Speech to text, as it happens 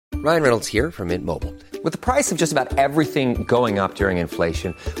Ryan Reynolds here from Mint Mobile. With the price of just about everything going up during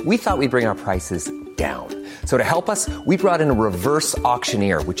inflation, we thought we'd bring our prices down. So to help us, we brought in a reverse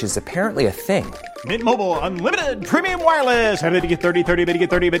auctioneer, which is apparently a thing. Mint Mobile Unlimited Premium Wireless. How to get 30, 30, bit to get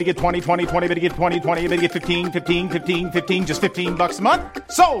 30, bit to get 20, 20, 20, bit to get 20, 20, bit to get 15, 15, 15, 15, just $15 a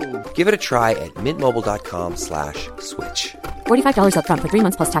month? Sold! Give it a try at mintmobile.com/switch. $45 up front for 3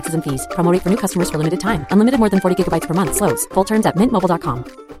 months plus taxes and fees. Promo rate for new customers for limited time. Unlimited more than 40 gigabytes per month. Slows full terms at mintmobile.com.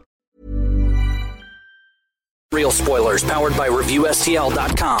 Real spoilers powered by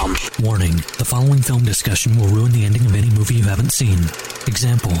ReviewSTL.com. Warning, the following film discussion will ruin the ending of any movie you haven't seen.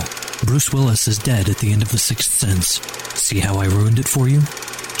 Example, Bruce Willis is dead at the end of The Sixth Sense. See how I ruined it for you?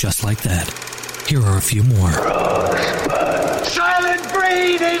 Just like that. Here are a few more. Rosebud. Silent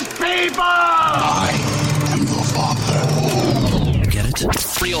breed is people! I am your father. Get it?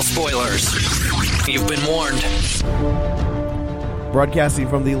 Real spoilers. You've been warned. Broadcasting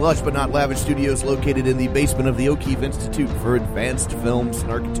from the lush but not lavish studios located in the basement of the O'Keefe Institute for Advanced Film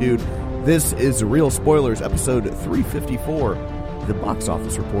Snarkitude, this is Real Spoilers, episode 354, the box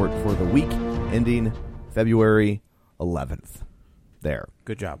office report for the week ending February 11th. There.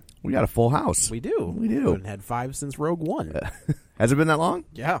 Good job. We got a full house. We do. We do. We haven't had 5 since Rogue One. Has it been that long?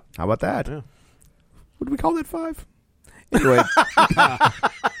 Yeah. How about that? Yeah. Would we call that 5? Anyway.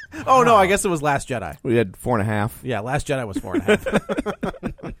 Oh, no, I guess it was Last Jedi. We had 4.5. Yeah, Last Jedi was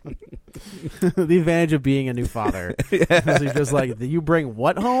 4.5. The advantage of being a new father. Is you're just like, you bring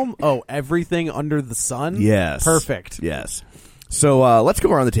what home? Oh, everything under the sun? Yes. Perfect. Yes. So let's go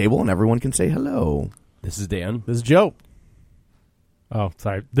around the table and everyone can say hello. This is Dan. This is Joe. Oh,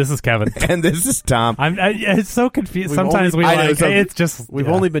 sorry. This is Kevin. And this is Tom. It's so confused. Sometimes We've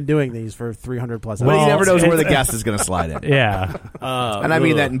only been doing these for 300 plus Well, hours. he never knows where the guest is going to slide in. Yeah. And I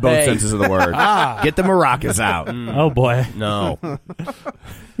mean that in both senses of the word. Get the maracas out. Oh, boy. No.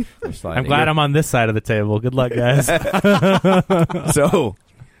 I'm glad I'm on this side of the table. Good luck, guys. So,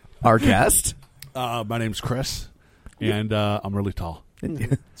 our guest. My name's Chris, and I'm really tall.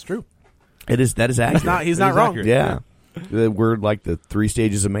 It's true. That is accurate. He's not wrong. Accurate. Yeah. We're like the 3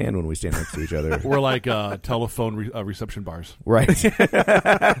 stages of man when we stand next to each other. We're like telephone reception bars. Right.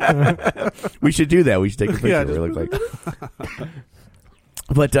 We should do that. We should take a picture. Yeah, we look like.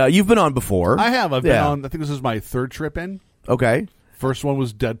 But you've been on before. I have. I've been on. I think this is my 3rd trip in. Okay. First one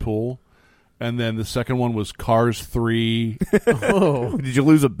was Deadpool, and then the second one was Cars 3. Oh, did you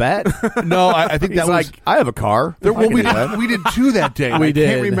lose a bet? No, I think that was like I have a car. We did 2 that day. We did.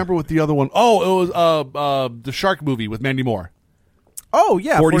 I can't remember what the other one. Oh, it was the Shark movie with Mandy Moore. Oh,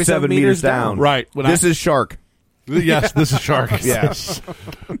 yeah. 47 meters down. Right. This is Shark. Yes, this is Shark. Yes.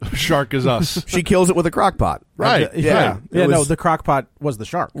 Shark is us. She kills it with a crock pot. Right. Yeah. No, the crock pot was the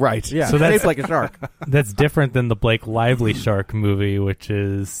shark. Right. Yeah. So that's shaped like a shark. That's different than the Blake Lively shark movie, which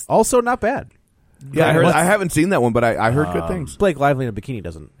is Also not bad. Yeah, I haven't seen that one, but I heard good things. Blake Lively in a bikini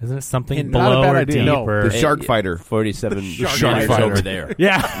doesn't. Isn't it something Not a below bad or idea. No. deeper? The Shark Fighter. 47 Shark meters Fighter. over there.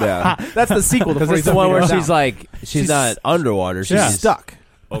 Yeah. That's the sequel to Because it's the 47 one where meters she's down. like, she's not underwater. She's stuck.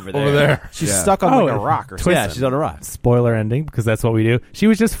 over there. Over there. She's stuck on like a rock or something. Yeah, she's on a rock. Spoiler ending, because that's what we do. She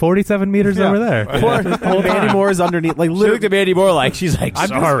was just 47 meters over there. Mandy Moore is underneath. Like, She looked at Mandy Moore like, she's like, I'm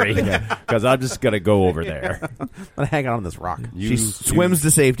sorry. Because I'm just going to go over there. I'm gonna hang out on this rock. She swims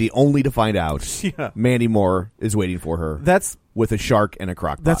to safety only to find out Mandy Moore is waiting for her. That's with a shark and a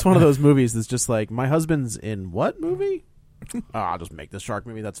crock pot. That's one of those movies that's just like, my husband's in what movie? I'll just make this shark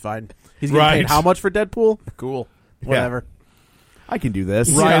movie. That's fine. He's getting paid how much for Deadpool? Cool. Whatever. I can do this.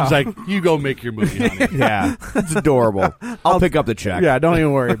 Ryan's like, you go make your movie, honey. Yeah, it's adorable. I'll pick up the check. Yeah, don't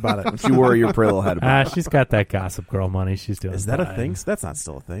even worry about it. Don't you worry your pretty little head about it. She's got that Gossip Girl money. She's doing. Is that fine. a thing? That's not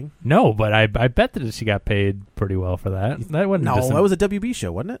still a thing. No, but I bet that she got paid pretty well for that. That wasn't. No, that was a WB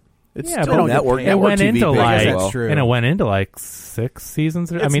show, wasn't it? It's yeah, still network. It went TV into big like, as well. That's true. and it went into like 6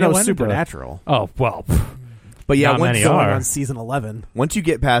 seasons. It's I mean, no it went Supernatural. Into, oh well. But yeah, not many going are on season 11. Once you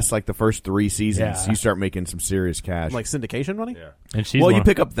get past like the first 3 seasons, you start making some serious cash. Like syndication money? Yeah. And she's you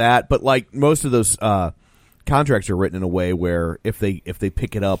pick up that, but like most of those contracts are written in a way where if they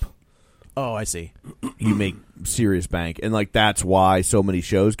pick it up, oh, I see, you make serious bank, and like that's why so many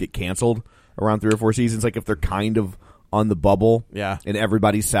shows get canceled around 3 or 4 seasons. Like if they're kind of on the bubble, and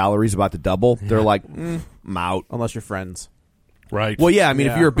everybody's salary's about to double, they're like, I'm out. Unless you're friends. Right. Well, yeah, I mean,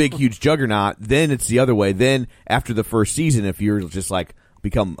 if you're a big, huge juggernaut, then it's the other way. Then after the first season, if you're just like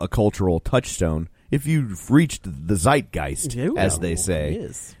become a cultural touchstone, if you've reached the zeitgeist, as they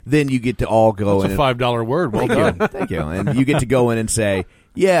say, then you get to all go That's in. a $5 word. Well done. Thank you. And you get to go in and say,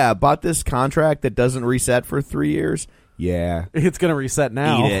 yeah, about this contract that doesn't reset for 3 years. Yeah. It's going to reset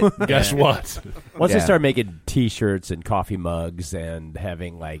now. Eat it. Guess what? Once they start making T-shirts and coffee mugs and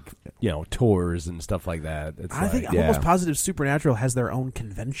having tours and stuff like that, I think I'm almost positive Supernatural has their own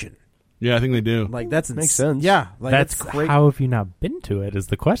convention. Yeah, I think they do. Like that's makes sense. Yeah, like that's great. How have you not been to it? Is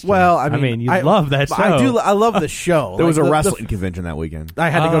the question. Well, I mean, you love that show. I do. I love the show. There was a wrestling convention that weekend.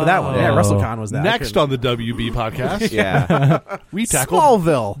 I had to go to that one. Yeah, WrestleCon was that. Next on the WB podcast, we tackle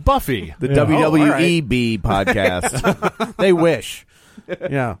Smallville, Buffy, the WWEB podcast. They wish.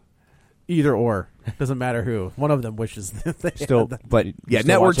 Yeah, either or doesn't matter who. One of them wishes. They still, but yeah, still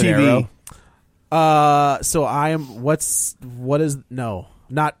network TV. So I am. What is no,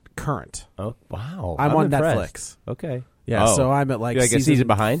 not current. Oh wow! I'm on impressed. Netflix. Okay. Yeah, so I'm at like a season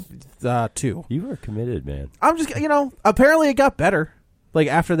behind. 2. You were committed, man. I'm just apparently it got better. Like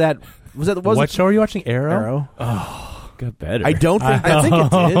after that, what show are you watching? Arrow. Oh, got better. I don't think. I think it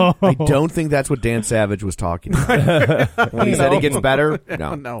did. I don't think that's what Dan Savage was talking about when he said it gets better.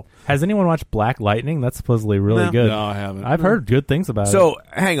 No. Has anyone watched Black Lightning? That's supposedly really good. No, I haven't. I've heard good things about it. So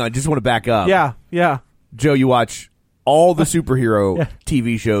hang on, just want to back up. Yeah. Joe, you watch all the superhero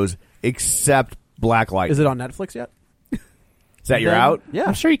TV shows except Black Lightning. Is it on Netflix yet? Is that you're out? Yeah,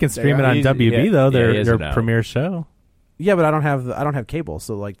 I'm sure you can stream it on WB though. Their premiere show. Yeah, but I don't have cable,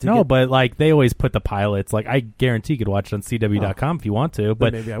 so like but like they always put the pilots. Like I guarantee you could watch it on CW.com if you want to.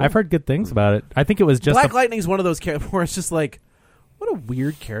 But I've heard good things about it. I think it was just Black Lightning's one of those characters where it's just like, what a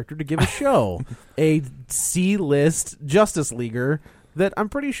weird character to give a show. A C-list Justice Leaguer that I'm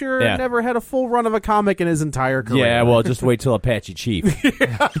pretty sure never had a full run of a comic in his entire career. Yeah, well, just wait till Apache Chief.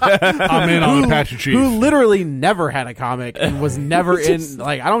 I'm in on Apache Chief. Who literally never had a comic and was never in,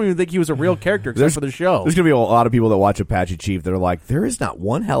 like, I don't even think he was a real character except for the show. There's going to be a lot of people that watch Apache Chief that are like, there is not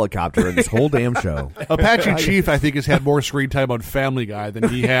one helicopter in this whole damn show. Apache Chief, I think, has had more screen time on Family Guy than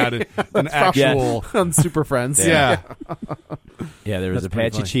he had an actual... on Super Friends. Yeah. Yeah, there was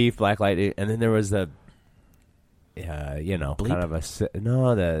Apache Chief, Black Lightning, and then there was the... Bleep? kind of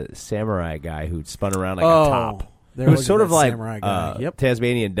the samurai guy who spun around like a top. There was sort of like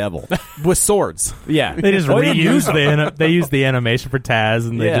Tasmanian devil with swords. Yeah, they just reused they used the animation for Taz,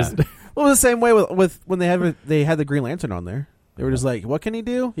 and they just. Well, it was the same way with when they had the Green Lantern on there. They were just like, what can he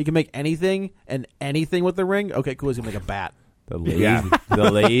do? He can make anything and anything with the ring. Okay, cool. He's gonna make a bat. The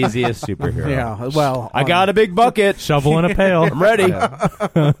laziest superhero. Yeah, well, I got a big bucket, shovel and a pail. I'm ready.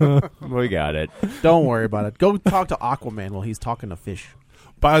 We got it. Don't worry about it. Go talk to Aquaman while he's talking to fish.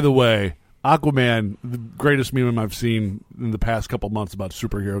 By the way, Aquaman, the greatest meme I've seen in the past couple months about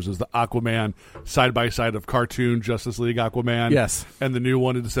superheroes is the Aquaman side by side of cartoon Justice League Aquaman. Yes, and the new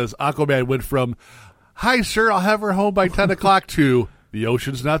one it says Aquaman went from "Hi sir, I'll have her home by 10 o'clock" to "The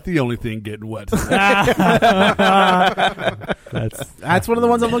ocean's not the only thing getting wet." That's one of the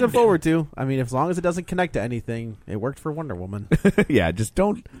ones I'm looking forward to. I mean, as long as it doesn't connect to anything, it worked for Wonder Woman. Yeah, just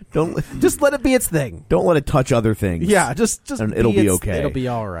don't just let it be its thing. Don't let it touch other things. Yeah, just and it'll be okay. It'll be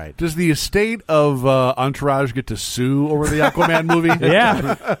all right. Does the estate of Entourage get to sue over the Aquaman movie?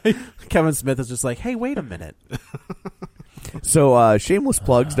 Yeah. Kevin Smith is just like, hey, wait a minute. So, shameless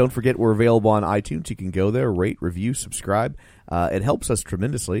plugs. Don't forget we're available on iTunes. You can go there, rate, review, subscribe. It helps us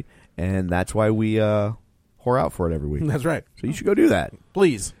tremendously, and that's why we whore out for it every week. That's right. So you should go do that.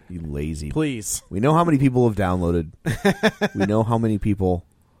 Please. You lazy. Please. We know how many people have downloaded. We know how many people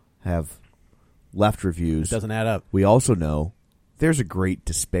have left reviews. It doesn't add up. We also know there's a great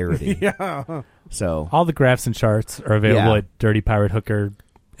disparity. Yeah. So all the graphs and charts are available at Dirty Pirate Hooker.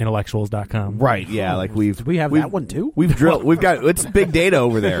 Intellectuals.com. Right, yeah, like we have that one too. We've drilled. We've got it's big data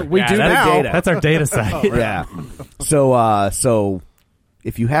over there. We do now. Data. That's our data site. Yeah. So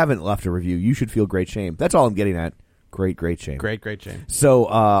if you haven't left a review, you should feel great shame. That's all I'm getting at. Great shame. Great shame. So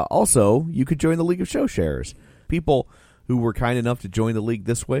also you could join the League of Show Sharers. People who were kind enough to join the league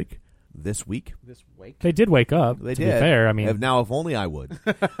this week. They did wake up. They to did. Be fair, I mean, if only I would.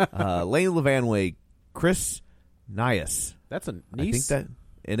 Lane Levanway, Chris Nias. That's a niece. I think that.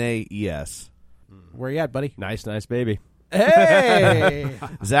 N-A-E-S. Where you at, buddy? Nice baby. Hey!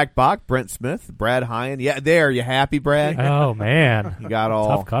 Zach Bach, Brent Smith, Brad Hyan. Yeah, there. You happy, Brad? Oh, man. You got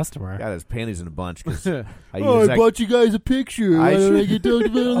all... Tough customer. Got his panties in a bunch. I bought you guys a picture. Why don't I get talked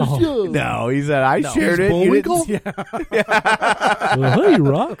about on the show? No, he said, I shared it. Bullwinkle? Well, hey,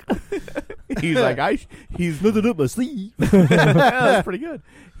 Rock. He's like, he's nothing up my sleeve. That's pretty good.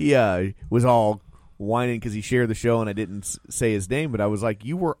 He was all... whining because he shared the show and I didn't say his name, but I was like,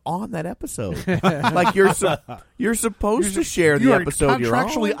 you were on that episode. Like you're supposed to share the episode. You're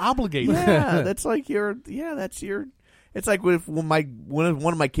contractually obligated. Yeah, that's like that's your. It's like when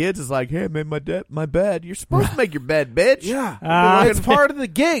one of my kids is like, "Hey, I made my bed." You're supposed to make your bed, bitch. Yeah, it's part of the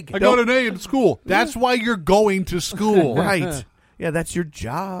gig. I got an A in school. That's why you're going to school, right? Yeah, that's your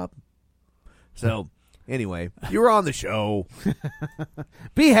job. So, anyway, you were on the show.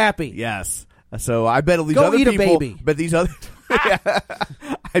 Be happy. Yes. So I bet these Go other eat people. a baby. But these other.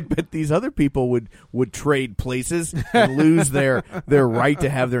 I bet these other people would trade places and lose their right to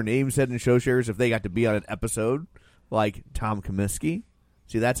have their name said in show shares if they got to be on an episode like Tom Comiskey.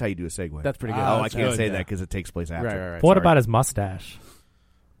 See, that's how you do a segue. That's pretty good. Oh, I can't say that because it takes place after. Right. What about his mustache?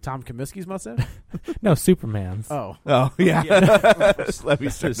 Tom Comiskey's mustache? No, Superman's. Oh, yeah. Let me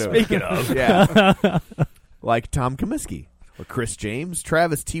start. Speaking of, like Tom Comiskey, or Chris James,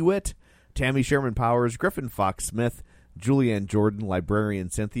 Travis Tewitt, Tammy Sherman Powers, Griffin Fox Smith, Julianne Jordan, Librarian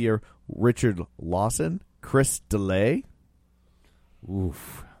Cynthia, Richard Lawson, Chris DeLay.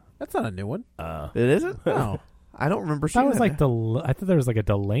 Oof, that's not a new one. It isn't. No, I don't remember seeing that. Was like I thought there was like a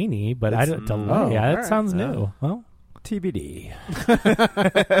Delaney, but I didn't. Delay. Yeah, that sounds new. Well, TBD.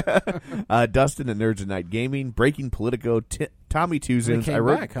 Dustin at Nerds at Night Gaming, Breaking Politico, Tommy Tuzoons. I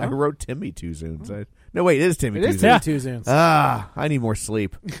wrote Timmy Tuzoons. No, wait, it is Timmy Tuzoons. It is Timmy Tuzoons. I need more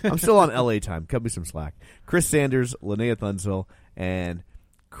sleep. I'm still on LA time. Cut me some slack. Chris Sanders, Linnea Thunsville, and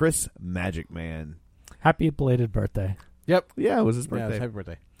Chris Magic Man. Happy belated birthday. Yep. Yeah, it was his birthday. Yeah, it was happy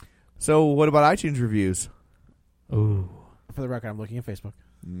birthday. So what about iTunes reviews? Ooh. For the record, I'm looking at Facebook.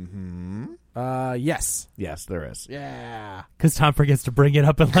 Mm-hmm. Yes. Yes, there is. Yeah. Because Tom forgets to bring it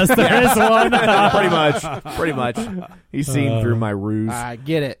up unless there is one. Pretty much. He's seen through my ruse. I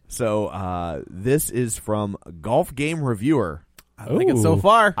get it. So this is from Golf Game Reviewer. I like it so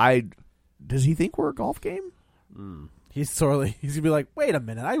far. Does he think we're a golf game? He's gonna be like, wait a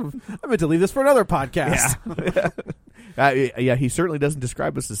minute, I meant to leave this for another podcast. Yeah, he certainly doesn't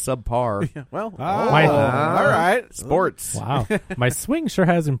describe us as subpar. Yeah, well, all right, sports. Wow, my swing sure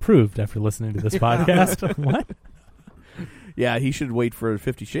has improved after listening to this podcast. What? Yeah, he should wait for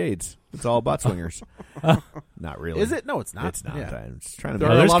 50 Shades. It's all about swingers. Not really. Is it? No, it's not. It's not. Yeah. I'm just trying to. There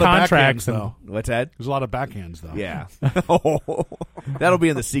are a lot contracts of backhands, though. What's that? There's a lot of backhands, though. Yeah. That'll be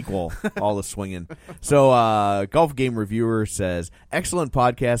in the sequel, all the swinging. So, Golf Game Reviewer says, excellent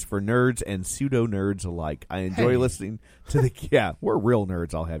podcast for nerds and pseudo-nerds alike. I enjoy listening to the... Yeah, we're real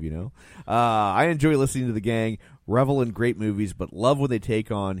nerds, I'll have you know. I enjoy listening to the gang, revel in great movies, but love when they take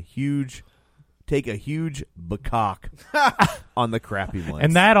a huge bacock on the crappy ones.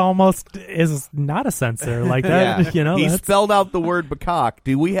 And that almost is not a censor. Like that, yeah. you know. He spelled out the word bacock.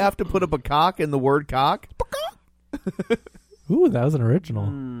 Do we have to put a bacock in the word cock? Ooh, that was an original.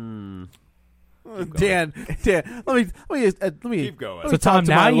 Dan, let me keep going. So Tom,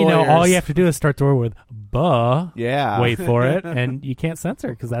 now you know all you have to do is start the word with "buh." Yeah. Wait for it, and you can't censor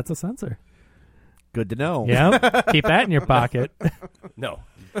because that's a censor. Good to know. Yeah, keep that in your pocket. No.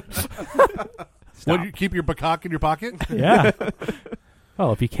 Would you keep your bacock in your pocket? Yeah.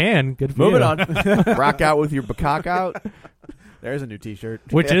 Well, if you can, good for you. Moving on. Rock out with your bacock out. There's a new T-shirt,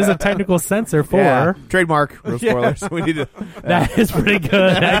 which is a technical censor for trademark. Real spoilers. We need to. That is pretty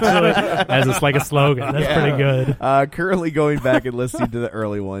good, actually. As like a slogan. That's pretty good. Currently going back and listening to the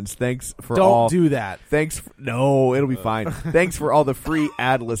early ones. Thanks for Don't do that. No, it'll be fine. Thanks for all the free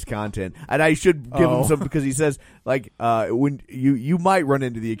adless content. And I should give him some because he says like when you might run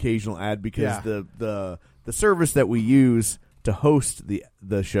into the occasional ad because the service that we use to host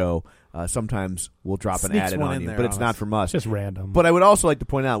the show. Sometimes we'll drop an ad in on you, but it's not from us. It's just random. But I would also like to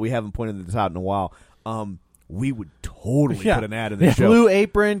point out, we haven't pointed this out in a while, we would totally put an ad in the show. Blue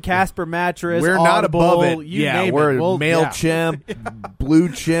Apron, Casper Mattress, we're Audible, not above it. You name we're it. MailChimp, Blue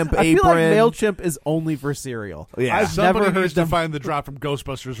Chimp, I Apron. feel like MailChimp is only for cereal. Yeah. I've Somebody never heard needs to find the drop from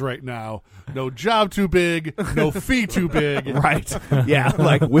Ghostbusters right now. No job too big, no fee too big. Right. Yeah,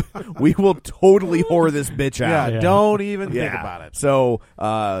 like we will totally whore this bitch out. Yeah, don't even think about it. So,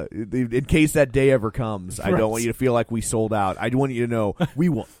 in case that day ever comes, I don't want you to feel like we sold out. I want you to know we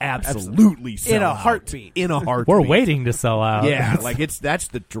will absolutely sell in a out. heartbeat. In a heartbeat. We're waiting to sell out. Yeah, like that's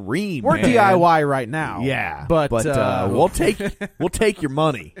the dream. We're man. DIY right now. Yeah, but we'll take your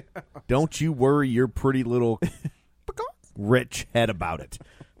money. Don't you worry your pretty little rich head about it.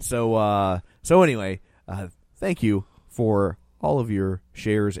 So anyway, thank you for all of your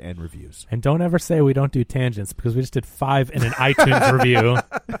shares and reviews. And don't ever say we don't do tangents because we just did 5 in an iTunes review.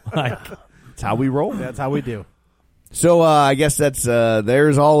 That's how we roll. That's how we do. So I guess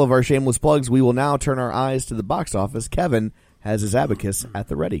there's all of our shameless plugs. We will now turn our eyes to the box office. Kevin has his abacus at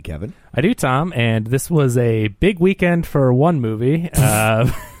the ready. Kevin, I do, Tom, and this was a big weekend for one movie.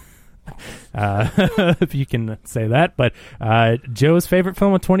 if you can say that. But Joe's favorite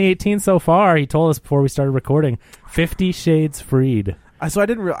film of 2018 so far, he told us before we started recording, 50 Shades Freed. So I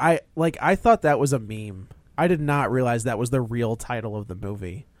didn't I thought that was a meme. I did not realize that was the real title of the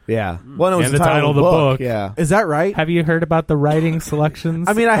movie. Yeah. Well, it was and the title of the book. Yeah. Is that right? Have you heard about the writing selections?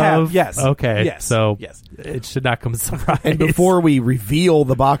 I mean, I have. Yes. Okay. Yes. So yes. It should not come as a surprise. And before we reveal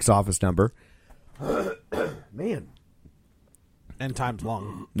the box office number, man, and time's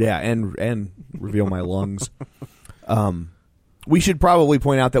long. Yeah, and reveal my lungs. We should probably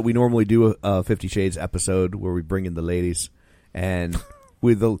point out that we normally do a 50 Shades episode where we bring in the ladies, and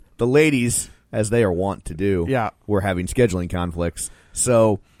with the ladies, as they are wont to do, we're having scheduling conflicts.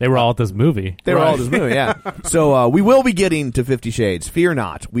 So they were all at this movie. They were all at this movie, yeah. So we will be getting to 50 Shades. Fear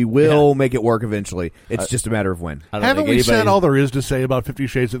not. We will make it work eventually. It's just a matter of when. Haven't we said all there is to say about 50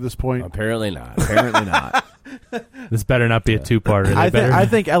 Shades at this point? Apparently not. Apparently not. This better not be a two-parter. I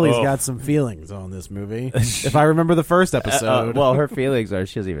think Ellie's got some feelings on this movie. If I remember the first episode. Well, her feelings are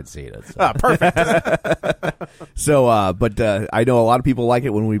she hasn't even seen it. So. Perfect. So, but I know a lot of people like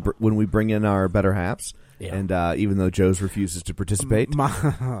it when we bring in our better halves. Yeah. And even though Joe's refuses to participate,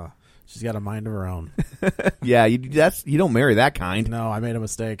 she's got a mind of her own. Yeah, you don't marry that kind. No, I made a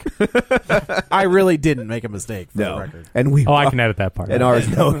mistake. I really didn't make a mistake. For the record. And I can edit that part. And ours,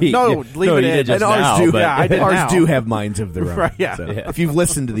 leave it in. And ours do. Yeah, I did ours now. do have minds of their own. Right, yeah. So if you've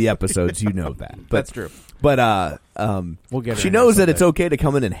listened to the episodes, you know that. But, that's true. But we'll get her she in knows there that it's okay to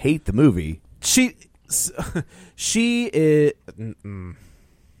come in and hate the movie. She is. Did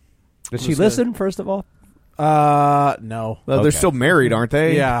she listen first of all? No. Well, they're still married, aren't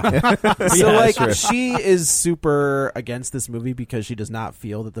they? Yeah. So she is super against this movie because she does not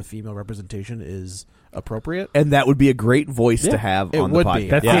feel that the female representation is appropriate. And that would be a great voice to have on the podcast.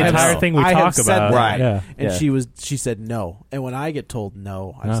 That's the entire thing we talk about. Right. Yeah. And she said no. And when I get told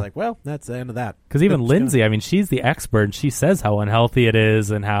no, I was like, well, that's the end of that. Because even Lindsay, I mean, she's the expert, and she says how unhealthy it is,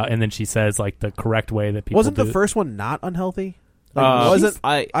 and then she says like the correct way that people Wasn't do the it. first one not unhealthy? Wasn't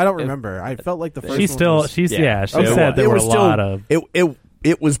I don't remember. I felt like the first. She one said there were a lot of.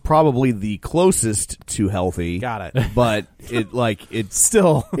 It was probably the closest to healthy. Got it. But it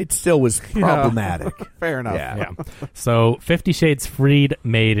still was problematic. Fair enough. Yeah. So 50 Shades Freed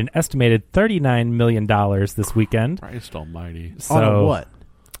made an estimated $39 million this weekend. Christ almighty. So, on a what?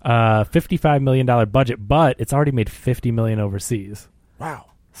 $55 million budget, but it's already made $50 million overseas. Wow.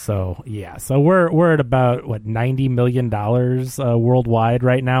 So we're at about $90 million worldwide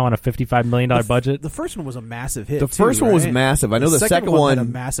right now on a $55 million budget. The first one was a massive hit. The first one was massive. I know the second one had a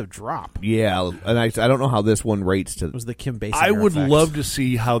massive drop. Yeah, and I don't know how this one rates to. It was the Kim Basinger I would effect. love to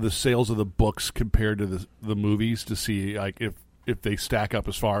see how the sales of the books compared to the movies to see like if they stack up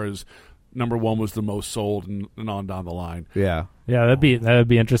as far as number one was the most sold and on down the line. Yeah. Yeah, that'd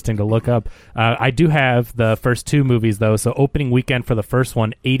be interesting to look up. I do have the first two movies though. So opening weekend for the first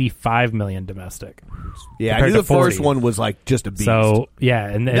one, $85 million domestic. Yeah, I knew the first one was like just a beast. So yeah,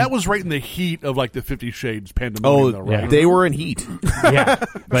 and that was right in the heat of like the 50 Shades pandemonium. Though, right? Yeah. They were in heat. Yeah,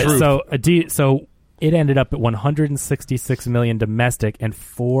 but so it ended up at $166 million domestic and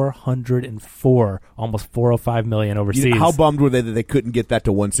almost $405 million overseas. How bummed were they that they couldn't get that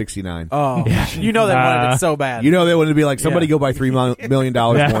to $169? Oh, yeah. You know they wanted it so bad. You know they wanted to be like, somebody go buy $3 million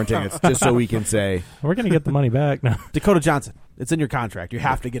more in tickets just so we can say we're going to get the money back now. Dakota Johnson. It's in your contract. You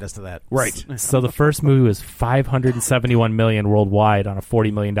have to get us to that. Right. So the first movie was $571 million worldwide on a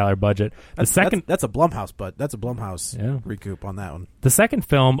 $40 million budget. That's a Blumhouse, but that's a Blumhouse recoup on that one. The second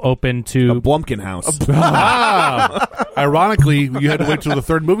film opened to a Blumkin house. Ironically, you had to wait till the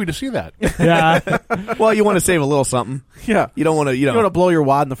third movie to see that. Yeah. Well, you want to save a little something. Yeah. You don't want to. You don't want to blow your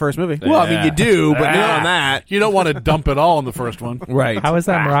wad in the first movie. Well, I mean, you do, but not on that. You don't want to dump it all in the first one, right? How is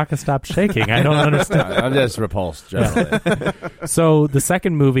that maraca stopped shaking? I don't understand. I'm just repulsed generally. So the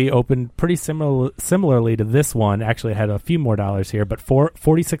second movie opened pretty similarly to this one. Actually, had a few more dollars here, but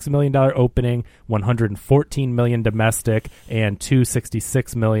 $46 million opening, $114 million domestic, and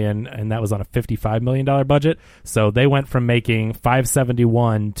 $266 million, and that was on a $55 million budget. So they went from making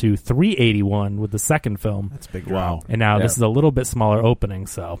 $571 to $381 with the second film. That's a big drop. And now this is a little bit smaller opening,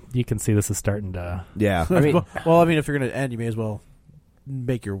 so you can see this is starting to. Yeah, I mean, if you're going to end, you may as well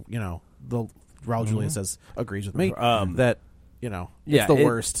make your, the Raul Julia says agrees with me that. It's the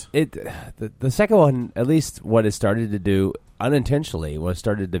worst. The second one, at least what it started to do unintentionally, was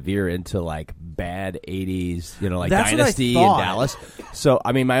started to veer into like bad 80s, like That's Dynasty and Dallas. So,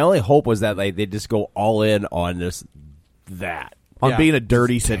 I mean, my only hope was that like they just go all in on that. on being a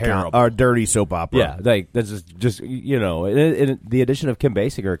dirty sitcom or a dirty soap opera. Yeah, like that's just the addition of Kim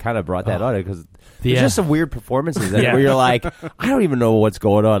Basinger kind of brought that on it because there's just some weird performances where you're like, I don't even know what's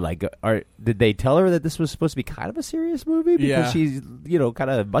going on. Like, did they tell her that this was supposed to be kind of a serious movie because she's kind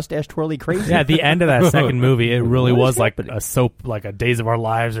of mustache twirly crazy? Yeah, at the end of that second movie, it really was like a soap, like a Days of Our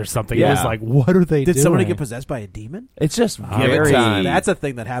Lives or something. Yeah. It was like, what are they doing? Did somebody get possessed by a demon? It's just very. That's a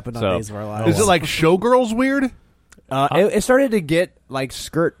thing that happened on Days of Our Lives. Is it like Showgirls weird? It started to get like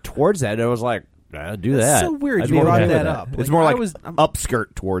skirt towards that. And it was like, do that. It's so weird you brought that up. It's more like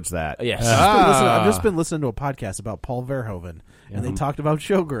upskirt towards that. Yes. I've just been listening to a podcast about Paul Verhoeven, and they talked about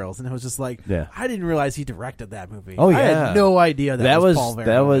Showgirls, and it was just like, I didn't realize he directed that movie. Oh, yeah. I had no idea that was Paul Verhoeven.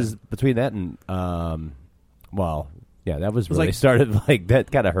 That was between that and, that was really started like,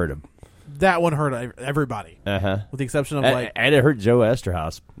 that kind of hurt him. That one hurt everybody, with the exception of and it hurt Joe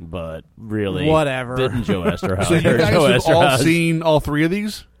Esterhaus, but really, whatever. Didn't Joe Esterhaus? So you guys have all seen all three of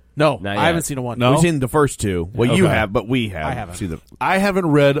these? No, I haven't seen one. No? We've seen the first two. Well, you have, but we have. I haven't. I haven't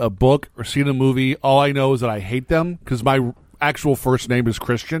read a book or seen a movie. All I know is that I hate them because my actual first name is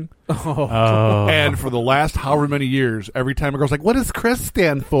Christian. Oh. And for the last however many years, every time a girl's like, what does Chris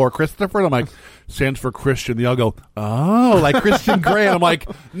stand for? Christopher? And I'm like, stands for Christian. They all go, oh, like Christian Grey. And I'm like,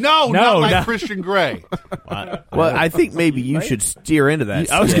 no, not like Christian Grey. Well, I think maybe you should steer into that.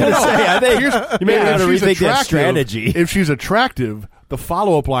 I was going to say, I think you may have to rethink that strategy. If she's attractive, the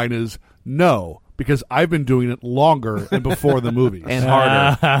follow-up line is no, because I've been doing it longer and before the movies. And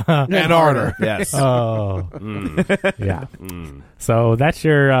harder. And harder. Yes. Oh. Yeah. So that's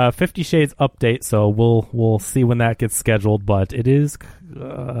your 50 Shades update. So we'll see when that gets scheduled, but it is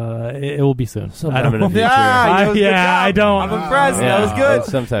it will be soon. Sometime in the future. I don't. I'm impressed. That was good.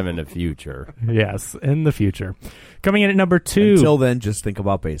 Sometime in the future. Yes, in the future. Coming in at number 2. Until then, just think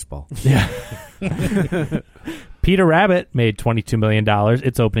about baseball. Yeah. Peter Rabbit made $22 million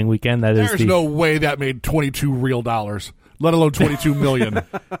its opening weekend. There's no way that made $22 real, let alone $22 million.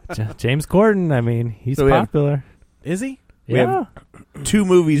 James Corden, I mean, he's popular. Is he? We have 2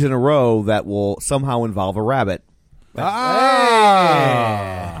 movies in a row that will somehow involve a rabbit. No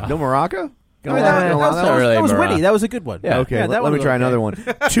maraca? That was witty. That was a good one. Yeah, okay. Let me try another one.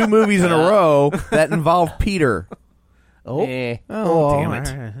 2 movies in a row that involve Peter. Oh, damn it!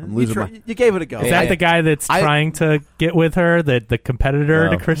 I'm losing my. You gave it a go. Is that the guy that's trying to get with her? The competitor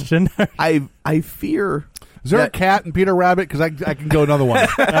to Christian? I fear. Is there a cat in Peter Rabbit? Because I can go another one.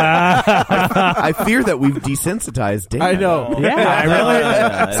 I fear that we've desensitized Dana. I know. Yeah, I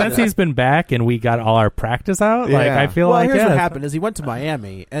really. Since he's been back and we got all our practice out, I feel like here's what happened: is he went to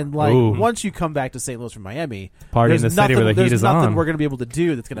Miami, and once you come back to St. Louis from Miami, party in the city where the heat is on. There's nothing we're going to be able to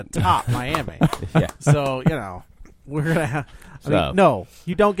do that's going to top Miami. So we're going to have. No,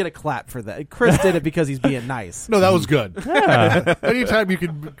 you don't get a clap for that. Chris did it because he's being nice. No, that was good. Yeah. Anytime you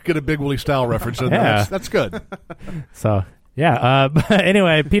can get a Big Willie style reference in that's good. So, but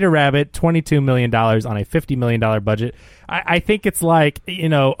anyway, Peter Rabbit, $22 million on a $50 million budget. I think it's like,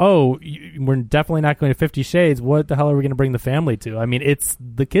 we're definitely not going to 50 Shades. What the hell are we going to bring the family to? I mean, it's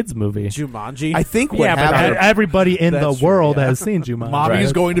the kids' movie. Jumanji. I think what happened. But everybody in the world has seen Jumanji.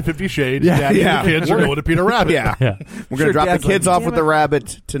 Mommy's going to 50 Shades. Daddy and the kids are going to Peter Rabbit. Yeah. We're going to drop the kids off with the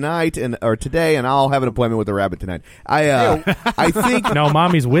rabbit tonight or today, and I'll have an appointment with the rabbit tonight. I think. No,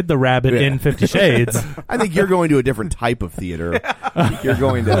 Mommy's with the rabbit in 50 Shades. I think you're going to a different type of theater. You're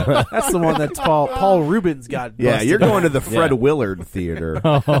going to. That's the one that Paul Rubens got busted. Yeah, you're going to the Fred Willard Theater.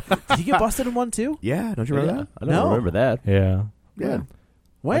 Did he get busted in one too? Yeah, don't you remember that? I don't remember that. Yeah.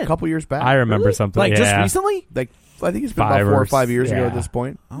 When? A couple years back. I remember something. Like just recently? Like I think it's been about 4 or 5 years ago at this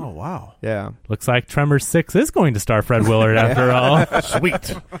point. Oh wow. Yeah. Looks like Tremors 6 is going to star Fred Willard after all.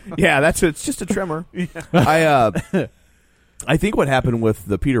 Sweet. Yeah, it's just a tremor. I think what happened with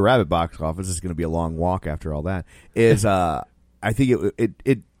the Peter Rabbit box office is going to be a long walk after all that. Is I think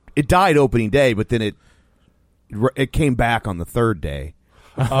it died opening day, but then it came back on the third day.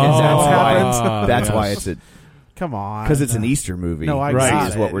 That's why it's come on, because it's an Easter movie. No, I got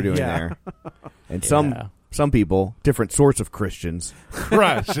is what we're doing there. And some people, different sorts of Christians,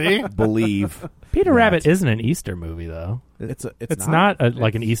 right? See, believe Peter Rabbit isn't an Easter movie though. It's not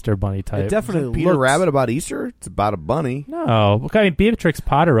like an Easter bunny type. It definitely Peter Rabbit about Easter. It's about a bunny. No, I mean Beatrix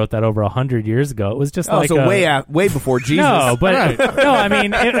Potter wrote that over 100 years ago. It was just way before Jesus. No, but no, I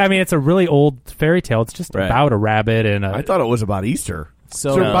mean it's a really old fairy tale. It's just about a rabbit and I thought it was about Easter.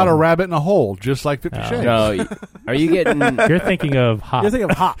 So about a rabbit in a hole, just like 50 Shades. No, are you getting? You're thinking of Hop. You're thinking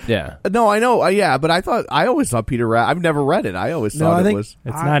of Hop. Yeah. No, I know. But I always thought Peter Rabbit. I've never read it. I always thought it was.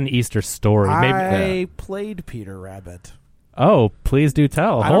 It's not an Easter story. I played Peter Rabbit. Oh, please do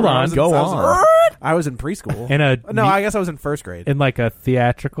tell. Hold on. Go on. I was in preschool. I guess I was in first grade. In like a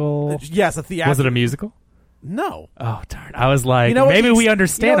theatrical. Yes, a theatrical. Was it a musical? No. Oh darn! I was like, maybe we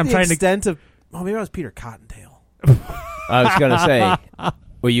understand. I'm trying to. Maybe I was Peter Cottontail. I was gonna say,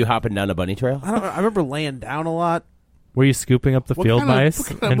 were you hopping down a bunny trail? I remember laying down a lot. Were you scooping up the field mice?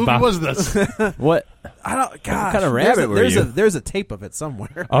 What kind of movie was this? What? I don't. Gosh, what kind of rabbit were you? There's a tape of it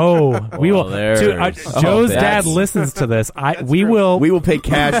somewhere. Oh, we will. Joe's dad listens to this. We will pay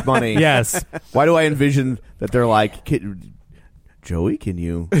cash money. Yes. Why do I envision that they're like, Joey, can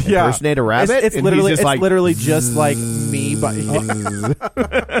you impersonate a rabbit? It's literally just like me, but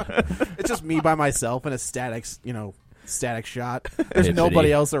it's just me by myself in a static shot. There's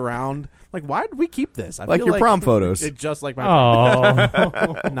nobody else around. Like, why did we keep this? I like feel your prom photos. It's just like my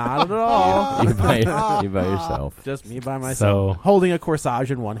not at all. You by yourself. Just me by myself. So, holding a corsage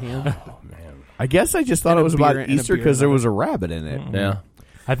in one hand. Oh, man. I guess I just thought it was about Easter because there was a rabbit in it. Mm-hmm. Yeah.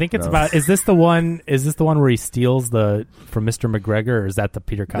 I think it's about. Is this the one where he steals from Mr. McGregor, or is that the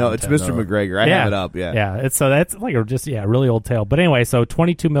Peter Cottontail? No, it's Mr. McGregor. I have it up. Yeah, yeah. So that's like a really old tale. But anyway, so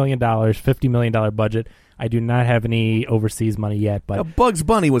 $22 million, $50 million budget. I do not have any overseas money yet, but Bugs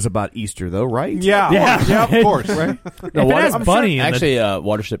Bunny was about Easter, though, right? Yeah, of course, right? No, Bunny. Actually,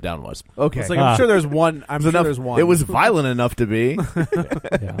 Watership Down was okay. Like, I'm sure there's one. There's one. It was violent enough to be.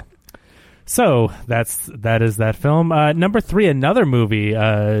 Yeah. So that is that film. Number 3, another movie.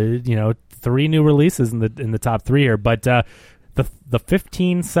 3 new releases in the top 3 here, but the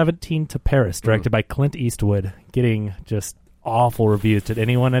 1517 to Paris, directed by Clint Eastwood, getting just awful reviews. Did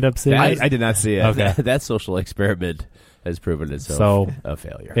anyone end up seeing it? I did not see it. Okay. That social experiment has proven itself a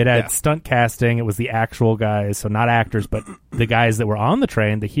failure. It had stunt casting. It was the actual guys, so not actors, but the guys that were on the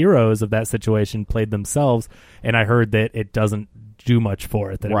train, the heroes of that situation, played themselves. And I heard that it doesn't do much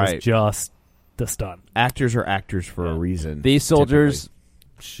for it, that it was just the stunt. Actors are actors for a reason. These soldiers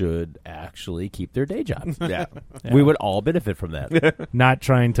should actually keep their day jobs. Yeah. We would all benefit from that. Not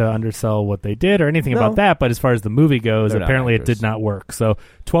trying to undersell what they did or anything about that, but as far as the movie goes, apparently it did not work. So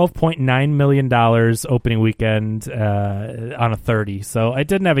 $12.9 million opening weekend on a 30. So I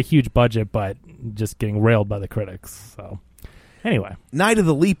didn't have a huge budget, but just getting railed by the critics. So anyway. Night of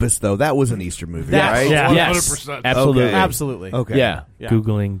the Lepus, though, that was an Easter movie, right? Yeah. Yes. 100%. Absolutely. Okay. Absolutely. Okay. Yeah.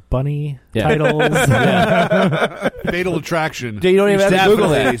 Googling bunny titles. Fatal Attraction. You don't even have to Google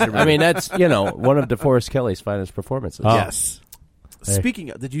Definitely that. I mean, that's, one of DeForest Kelly's finest performances. Oh. Yes. Hey. Speaking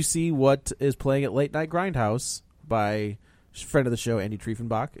of, did you see what is playing at Late Night Grindhouse by friend of the show, Andy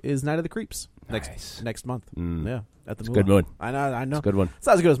Triefenbach, is Night of the Creeps next month. Yeah. At the It's a good one. I know. It's a good one. It's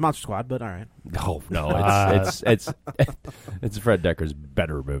not as good as Monster Squad, but all right. No, it's Fred Decker's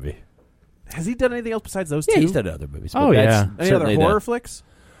better movie. Has he done anything else besides those Yeah, two? he's done other movies. Oh, yeah. Any other horror flicks?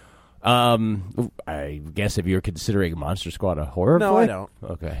 I guess if you're considering Monster Squad a horror No, flick? I don't.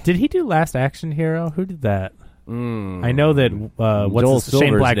 Okay. Did he do Last Action Hero? Who did that? I know that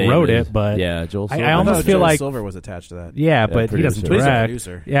Shane Black name wrote is- it, but yeah, Joel Silver. I almost feel Joel like Silver was attached to that. Yeah, but he doesn't producer. direct. He's a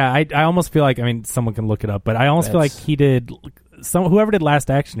producer. Yeah, I almost feel like someone can look it up, but I almost feel like he did. Whoever did Last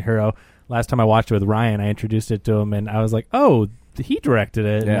Action Hero. Last time I watched it with Ryan, I introduced it to him, and I was like, "Oh, he directed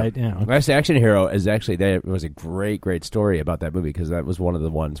it." Yeah. Last Action Hero is actually that was a great story about that movie because that was one of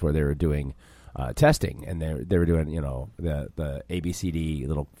the ones where they were doing testing and they were doing the ABCD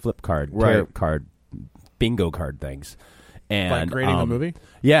little flip card card bingo card things. And like grading the movie?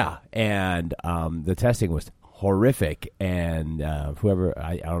 Yeah, and the testing was horrific, and whoever,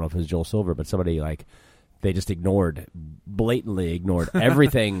 I don't know if it was Joel Silver, but somebody they just blatantly ignored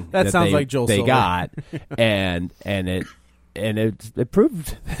everything that sounds they, like Joel they Silver. got, and it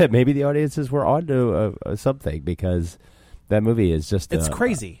proved that maybe the audiences were onto something because that movie is just it's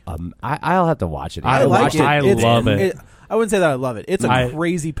crazy. I'll have to watch it. I like it. I love it. I wouldn't say that I love it. It's a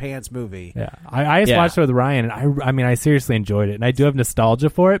crazy pants movie. Yeah, I just watched it with Ryan, and I mean, I seriously enjoyed it, and I do have nostalgia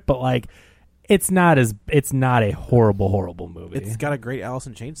for it, but it's not a horrible movie. It's got a great Alice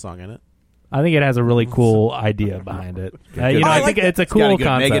in Chains song in it. I think it has a really cool idea behind it. I think it's a cool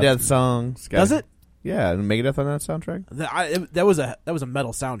concept. Megadeth song. Does it? Yeah, Megadeth on that soundtrack. That was a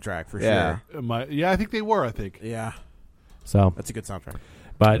metal soundtrack for sure. I think they were. I think. Yeah. So that's a good soundtrack.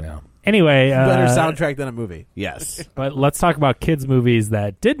 But anyway, better soundtrack than a movie. Yes. But let's talk about kids' movies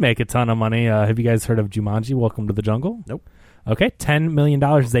that did make a ton of money. Have you guys heard of Jumanji? Welcome to the Jungle. Nope. Okay, $10 million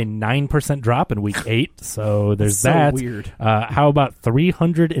is a 9% drop in week 8, so there's so that. Weird. How about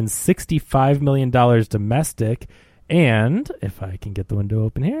 $365 million domestic? And if I can get the window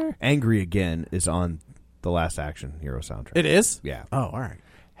open here, Angry Again is on the Last Action Hero soundtrack. It is? Yeah. Oh, all right.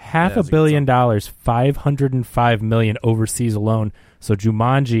 $500 million, $505 million overseas alone. So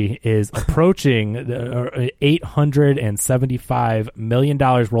Jumanji is approaching $875 million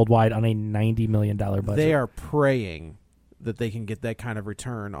worldwide on a $90 million budget. They are praying that they can get that kind of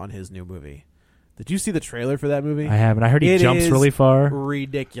return on his new movie. Did you see the trailer for that movie? I haven't. I heard he jumps really far.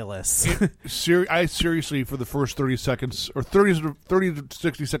 Ridiculous. I seriously, for the first 30 seconds or 30 to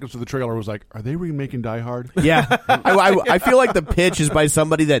 60 seconds of the trailer, was like, "Are they remaking Die Hard?" Yeah, I feel like the pitch is by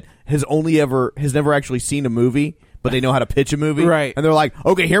somebody that has never actually seen a movie, but they know how to pitch a movie, right? And they're like,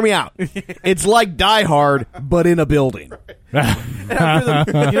 "Okay, hear me out. It's like Die Hard, but in a building."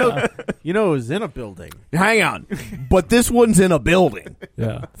 You know, it was in a building. Hang on, but this one's in a building.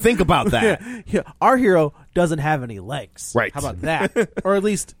 Yeah, think about that. Yeah. Our hero doesn't have any legs. Right? How about that? Or at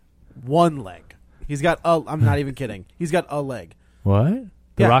least one leg. He's got. I'm not even kidding. He's got a leg. What?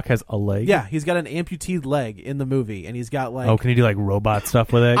 The Rock has a leg? Yeah, he's got an amputee leg in the movie, and he's got like. Oh, can he do like robot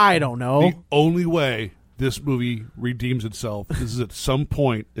stuff with it? I don't know. The only way this movie redeems itself is at some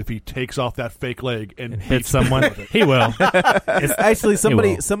point if he takes off that fake leg and hits someone. He will. Actually,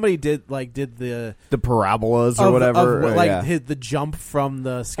 somebody did the parabolas or whatever, hit the jump from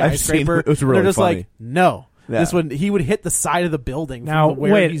the skyscraper. It was really They're just funny. like, no. Yeah. This one, he would hit the side of the building now, from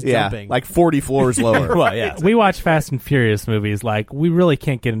where he's jumping. like 40 floors lower. Well, yeah. We watch Fast and Furious movies. Like, we really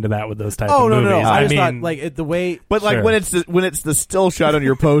can't get into that with those types of movies. No. I just mean, thought, like, the way... But like Sure. when it's the still shot on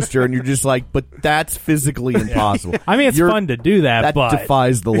your poster, and you're just like, but that's physically impossible. I mean, it's fun to do that, but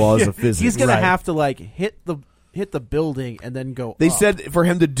defies the laws of physics. He's gonna have to like hit the building and then go. They up. said for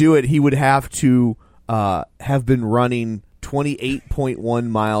him to do it, he would have to have been running 28.1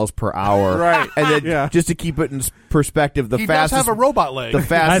 miles per hour, right? And then just to keep it in perspective, he does have a robot leg. The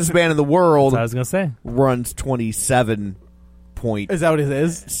fastest man in the world, I was gonna say, runs 27. Is that what it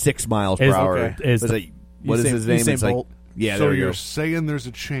is? 6 miles per hour. Okay. What is his name? It's like, yeah, so there you're go. saying there's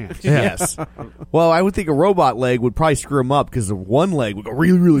a chance? Yes. Well, I would think a robot leg would probably screw him up because the one leg would go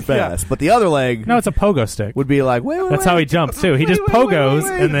really, really fast, but the other leg, no, it's a pogo stick. Would be like, wait. That's how he jumps too. He just pogos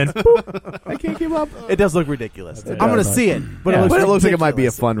and then boop. I can't keep up. It does look ridiculous. I'm going to see it, but Yeah. it looks like it might be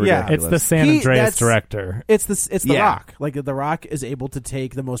a fun ridiculous. It's the San Andreas director. It's the Rock. Like the Rock is able to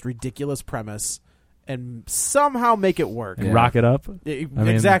take the most ridiculous premise and somehow make it work. And rock it up.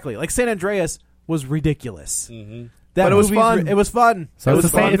 Exactly. Like San Andreas was ridiculous. Mm-hmm. But it was fun. It was fun. So it's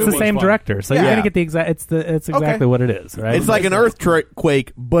the same director. So you're gonna get the exact. It's exactly what it is, right? It's like an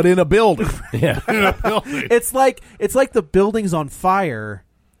earthquake, but in a building. Yeah, in a building. It's like the building's on fire,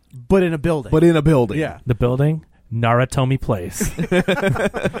 but in a building. Yeah, the building. Naratomi Place.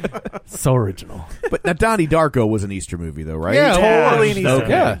 So original. But now Donnie Darko was an Easter movie, though, right? Yeah, totally an Easter movie.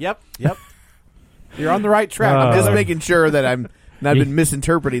 Okay. Yep. You're on the right track. I'm just making sure that I've been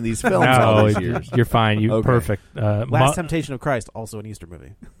misinterpreting these films all these years. You're fine. You're perfect. Last Temptation of Christ, also an Easter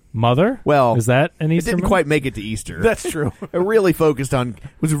movie. Mother? Well, is that an Easter It didn't movie? quite make it to Easter. That's true. It really focused on,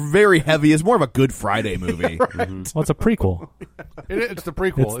 was very heavy. It's more of a Good Friday movie. Right. Mm-hmm. Well, it's a prequel. It's the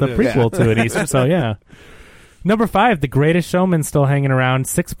prequel. It's the prequel to an Easter, so yeah. Number 5, The Greatest Showman, still hanging around.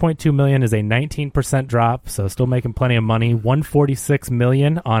 $6.2 million is a 19% drop, so still making plenty of money. $146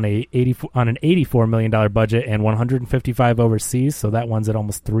 million on an $84 million budget, and $155 overseas. So that one's at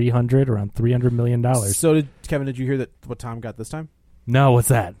almost around $300 million. So Kevin, did you hear that? What Tom got this time? No, what's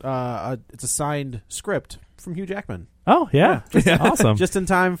that? It's a signed script from Hugh Jackman. Oh yeah, awesome! Just in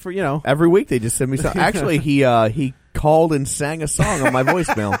time for Every week they just send me something. Actually, he called and sang a song on my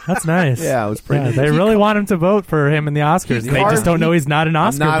voicemail. That's nice. Yeah, it was pretty. Yeah, they really want him to vote for him in the Oscars. They just don't know he's not an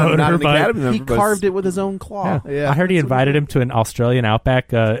Oscar voter. Not an Academy he member, carved it with his own claw. Yeah. I heard he invited him to an Australian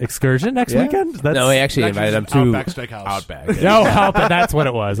Outback excursion next weekend. No, he actually invited him to Outback Steakhouse. Outback. No, Outback. That's what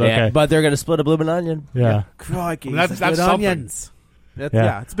it was. Okay, Yeah, but they're going to split a bloomin' onion. Yeah. Crikey, that's good something. onions.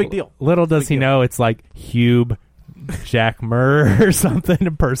 It's a big deal. Little does he know it's like Hube Jack Murr or something,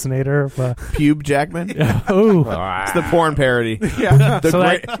 impersonator of Pube Jackman. Oh, it's the porn parody. Yeah,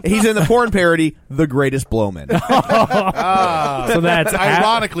 he's in the porn parody, The Greatest Blowman. So that's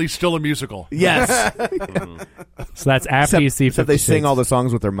ironically still a musical. Yes. So that's after you see. Except they sing all the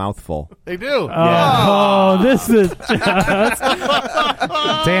songs with their mouth full. They do. Oh, this is just...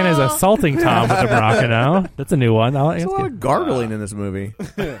 Dan is assaulting Tom with the Morocco. That's a new one. There's a lot of gargling in this movie.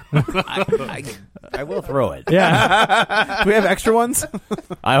 I will throw it. Yeah. Do we have extra ones?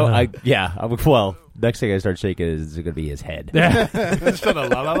 Well, next thing I start shaking is going to be his head. Instead of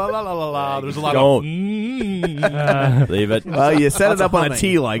la la la la la la, there's a lot of leave it. Well, you set it up on a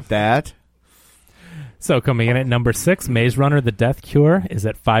T like that. So coming in at number 6, Maze Runner: The Death Cure is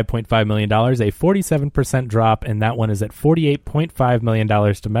at $5.5 million, a 47% drop, and that one is at $48.5 million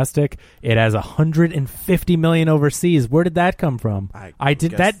domestic. It has $150 million overseas. Where did that come from? I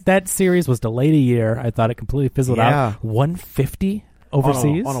did that series was delayed a year. I thought it completely fizzled out. 150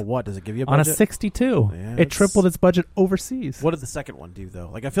 overseas on a what? Does it give you a budget? On a 62? Yeah, it tripled its budget overseas. What did the second one do though?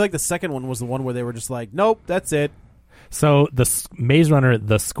 Like I feel like the second one was the one where they were just like, nope, that's it. So the Maze Runner: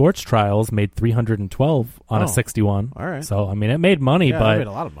 The Scorch Trials made $312 on a 61. All right. So I mean, it made money, but it made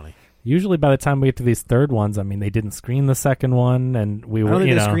a lot of money. Usually, by the time we get to these third ones, I mean, they didn't screen the second one, and we were. I don't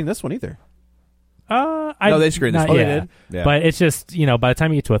think they screened this one either. No, they screened this one. They did. Yeah. But it's just by the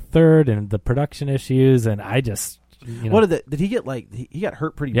time you get to a third, and the production issues, and I just. What did he get? Like he got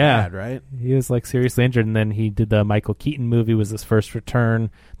hurt pretty bad, right? He was like seriously injured, and then he did the Michael Keaton movie. Was his first return,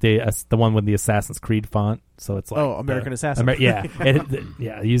 the one with the Assassin's Creed font. So it's like American Assassin. He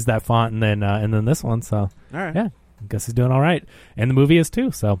used that font, and then this one. So all right, I guess he's doing all right, and the movie is too.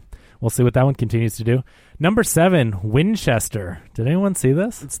 So we'll see what that one continues to do. Number 7, Winchester. Did anyone see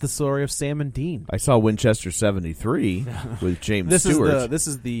this? It's the story of Sam and Dean. I saw Winchester 73 with James Stewart. This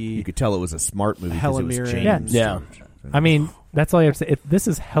is the. You could tell it was a smart movie because it was Mirren. James. Yeah. I mean, that's all you have to say. This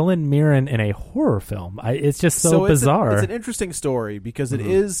is Helen Mirren in a horror film. It's just so bizarre. It's an interesting story because it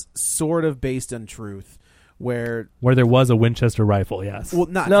is sort of based on truth. Where there was a Winchester rifle, yes. Well,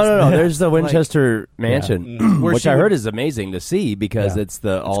 no. There's the Winchester mansion, which I heard is amazing to see because it's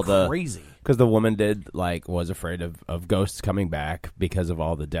crazy. Because the woman was afraid of ghosts coming back because of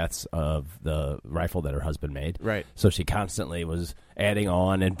all the deaths of the rifle that her husband made. Right. So she constantly was adding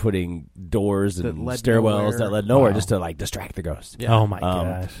on and putting doors and stairwells that led nowhere just to distract the ghosts. Yeah. Oh my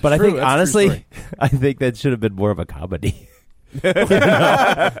gosh! But I think honestly, I think that should have been more of a comedy.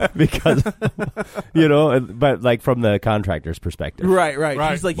 Because but from the contractor's perspective,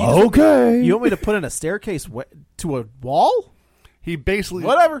 right. He's like, okay, you want me to put in a staircase to a wall? He basically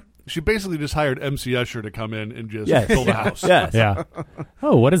She basically just hired MC Escher to come in and just build a house. Yes. Yeah.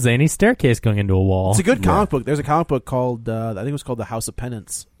 Oh, what a zany staircase going into a wall. It's a good comic book. There's a comic book called I think it was called The House of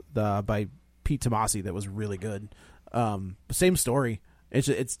Penance by Pete Tomasi that was really good. Same story.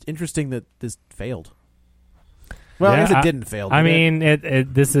 It's interesting that this failed. Well, I guess it didn't fail. I mean,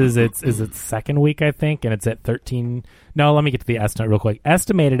 this is its second week, I think, and it's at 13. No, let me get to the estimate real quick.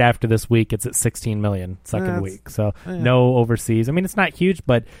 Estimated after this week, it's at 16 million second week. So no overseas. I mean, it's not huge,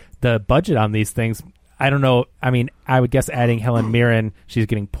 but the budget on these things, I don't know. I mean, I would guess adding Helen Mirren, she's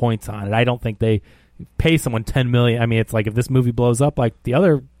getting points on it. I don't think they pay someone $10 million. I mean, it's like if this movie blows up like the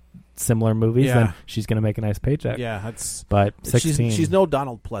other similar movies, then she's going to make a nice paycheck. Yeah, that's. But 16. She's no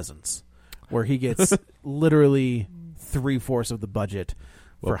Donald Pleasance, where he gets literally 3/4 of the budget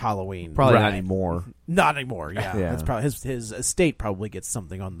for Halloween. Probably not anymore. Not anymore. Yeah, that's probably his estate probably gets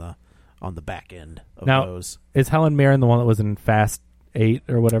something on the back end of now, those. Is Helen Mirren the one that was in Fast 8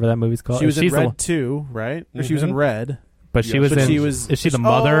 or whatever that movie's called? She was in Red 2, right? Or she was in Red. But she was is she the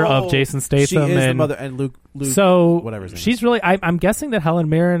mother of Jason Statham? She is the mother, and Luke so whatever his name she's is. really. I'm guessing that Helen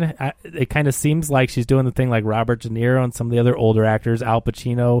Mirren. It kind of seems like she's doing the thing like Robert De Niro and some of the other older actors, Al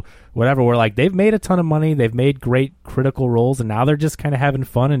Pacino, whatever. Where like they've made a ton of money, they've made great critical roles, and now they're just kind of having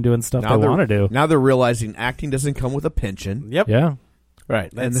fun and doing stuff they want to do. Now they're realizing acting doesn't come with a pension. Yep. Yeah.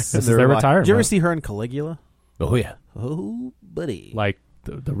 Right. And this is their retirement. Did you ever see her in Caligula? Oh yeah. Oh, buddy. Like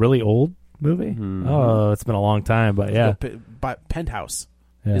the really old movie? Mm-hmm. Oh, it's been a long time, but yeah. Penthouse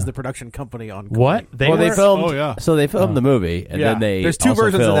is the production company on what? They filmed. Oh yeah. So they filmed the movie, and then they there's two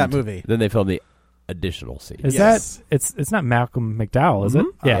versions of that movie. Then they filmed the additional scenes. Is that it's not Malcolm McDowell, is it?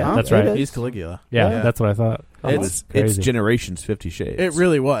 Yeah, that's right. He's Caligula. Yeah, that's what I thought. It's Generations 50 Shades. It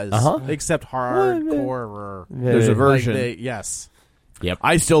really was. Except hardcore. There's a version. Yes. Yep.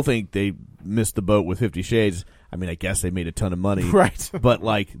 I still think they missed the boat with 50 Shades. I mean, I guess they made a ton of money. Right. But,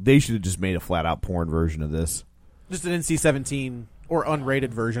 they should have just made a flat-out porn version of this. Just an NC-17 or unrated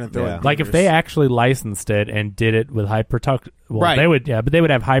version. Like, if they actually licensed it and did it with high production... Well, right. They would, but they would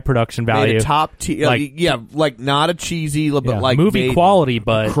have high production value. Top tier... not a cheesy... but like movie quality,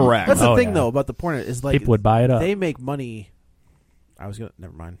 but... Correct. That's the thing, though, about the porn is, like... People would buy it up. They make money...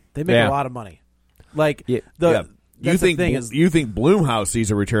 Never mind. They make a lot of money. Like, You think Blumhouse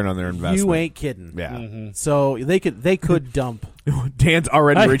sees a return on their investment? You ain't kidding. Yeah. Mm-hmm. So they could dump. Dan's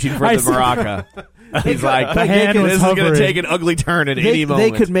already reaching for the maraca. He's like, this is going to take an ugly turn at any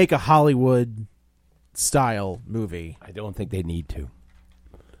moment. They could make a Hollywood style movie. I don't think they need to.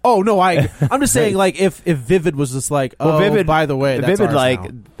 Oh no, I'm just saying, like, if Vivid was just like, Vivid, by the way, that's Vivid, ours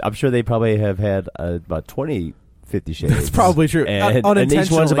now. I'm sure they probably have had about 20 50 Shades. That's probably true. And each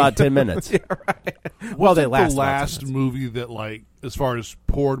Unintentionally. one's about 10 minutes. Yeah, right. Well, they last. The last movie that, like, as far as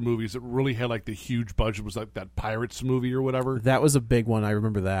porn movies, that really had like the huge budget was like that Pirates movie or whatever. That was a big one. I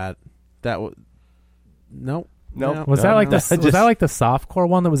remember that. That was nope. Nope. Was that like the softcore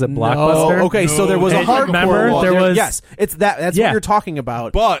one that was at Blockbuster? No. Okay, so there was a hardcore remember, one. There was yes, it's that. That's what you're talking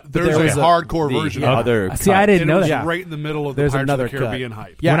about. But there's a hardcore version. Other See, I didn't know that. It was right in the middle of the There's Pirates another of the Caribbean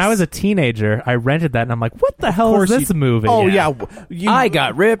hype. Yes. When I was a teenager, I rented that, and I'm like, "What the hell is this movie?" Oh yeah, I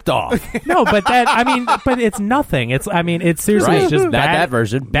got ripped off. No, but it's nothing. It's seriously Right. it's just Not bad, that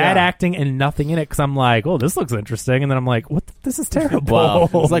version. bad acting and nothing in it. Because I'm like, "Oh, this looks interesting," and then I'm like, "What? This is terrible." Well,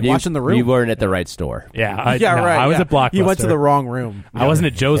 it's like watching The Room. You weren't at the right store. Yeah, right. I was at Blockbuster. You went to the wrong room. I wasn't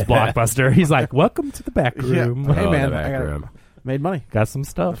at Joe's Blockbuster. He's like, "Welcome to the back room." Hey Oh, man, the back I room. made money. Got some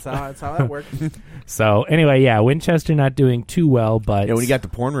stuff. That's how that works. So anyway, yeah, Winchester not doing too well, but Yeah, when you got the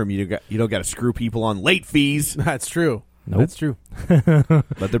porn room, you don't got to screw people on late fees. That's true. Nope. That's true. But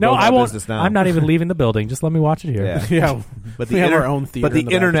they're no, both I out of won't. business now. I'm not even leaving the building. Just let me watch it here. Yeah. Yeah, But we have our own theater. But the in the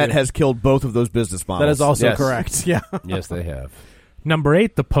back, internet too. has killed both of those business models. That is also Yes. correct. Yeah. Yes, they have. Number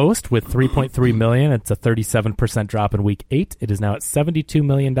 8, The Post with $3.3 million. It's a 37% drop in week 8. It is now at $72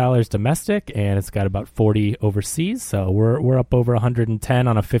 million domestic, and it's got about 40 overseas. So we're up over 110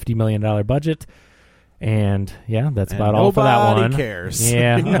 on a $50 million budget. And yeah, that's about all for that one. Nobody cares.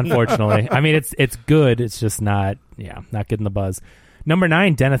 Yeah, unfortunately. I mean, it's good. It's just not getting the buzz. Number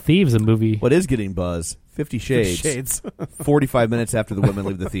 9, Den of Thieves, a movie. What is getting buzz? 50 Shades. 45 minutes after the women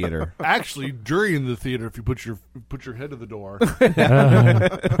leave the theater. Actually, during the theater, if you put your head to the door, you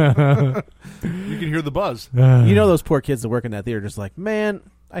can hear the buzz. You know those poor kids that work in that theater just like, man,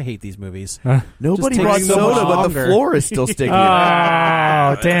 I hate these movies. Nobody Just brought takes so much soda, but the longer. floor is still sticking.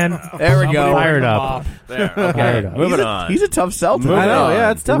 Oh, Dan. There we go. Fired up. There, Fired up. Moving on. He's a tough sell to I know,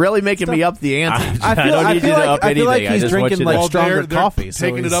 yeah, it's tough. You're really making me up the ante. I feel don't need you to up I feel like anything. I he's just want drinking you to- like Well, stronger they're coffee. so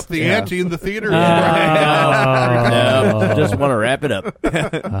taking it he's- up the ante in the theater. No, just want to wrap it up.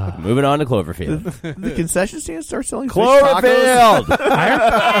 Moving on to Cloverfield. The concession stand starts selling fish Cloverfield!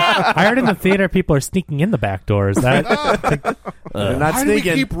 I heard in the theater people are sneaking in the back doors. They're not Why do we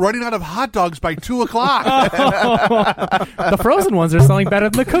sneaking. keep running out of hot dogs by 2 o'clock? The frozen ones are selling better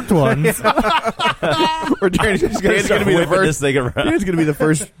than the cooked ones. Or Dan's going to be the first. This thing around. Dan's going to be the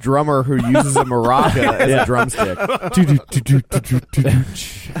first drummer who uses a maraca as a drumstick.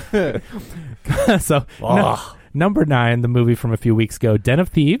 So number 9, the movie from a few weeks ago, Den of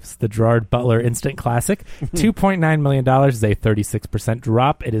Thieves, the Gerard Butler instant classic. $2.9 million is a 36%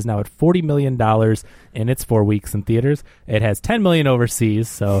 drop. It is now at $40 million in its 4 weeks in theaters. It has $10 million overseas,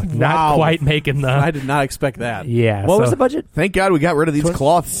 so not quite making the... I did not expect that. Yeah. What was the budget? Thank God we got rid of these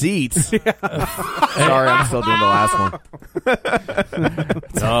cloth seats. Sorry, I'm still doing the last one.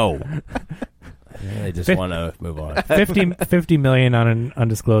 No. They just want to move on. 50 million on an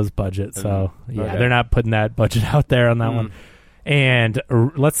undisclosed budget, so yeah, they're not putting that budget out there on that one. And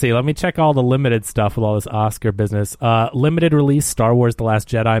let's see, let me check all the limited stuff with all this Oscar business. Limited release, Star Wars The Last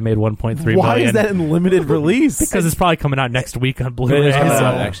Jedi made $1.3 million. Why is that in limited release? Because it's probably coming out next week on Blu-ray. It is coming so-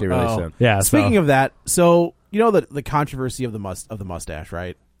 out actually really soon. Yeah. Speaking of that, so you know the controversy of the mustache,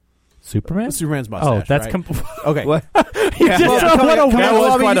 right? Superman? Superman's mustache. Oh, that's right? Okay. What? Yeah, That was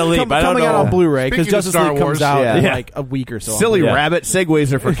quite a leap. I don't coming out know. on Blu-ray because Speaking of Justice Star League comes Wars, out in yeah. like a week or so. Silly Yeah. rabbit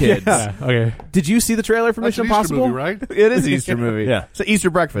segues are for kids. Yeah, okay. Did you see the trailer for That's Mission an Easter Impossible? movie, right? It is Easter movie. Yeah. It's an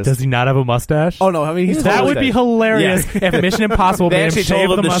Easter breakfast. Does he not have a mustache? Oh no, I mean he's That totally would be hilarious if Mission Impossible They made him actually shave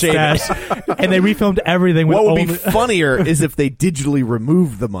told the him to shave it. mustache, and they refilmed everything with What would only... be funnier is if they digitally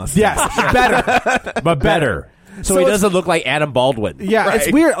removed the mustache. Yes, better. But better. So he it's- doesn't look like Adam Baldwin. Yeah,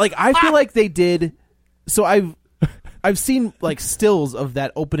 it's weird. Like I feel like they did. So I've seen like stills of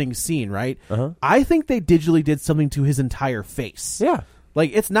that opening scene, right? I think they digitally did something to his entire face. Yeah.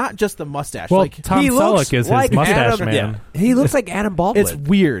 Like it's not just the mustache. Well, like Tom he looks Selleck is like his mustache Adam, man. Yeah. He looks like Adam Baldwin. it's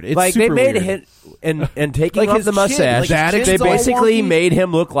weird. It's like super they made weird. him and taking Like off his the chin, mustache. like his They chin's all basically wonky. made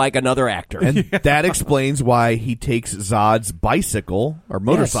him look like another actor. And that explains why he takes Zod's bicycle or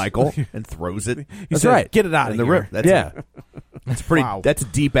motorcycle and throws it. He That's said, right. Get it out in of the here. river. That's Yeah. That's pretty. Wow. That's a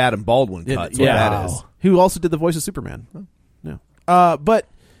deep Adam Baldwin cut. That's what yeah. that is. Who also did the voice of Superman? No. But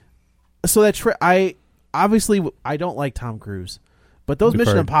so that I don't like Tom Cruise, but those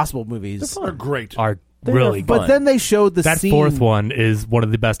Mission Impossible movies They're great. Are really But fun. then they showed the that scene. fourth one is one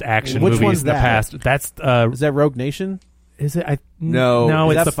of the best action Which movies one's in the that? past. That's Is that Rogue Nation? is it? No. no.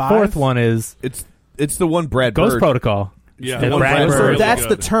 Is It's that the 5? fourth one is It's the one Brad Ghost Bird. Protocol. Yeah, that's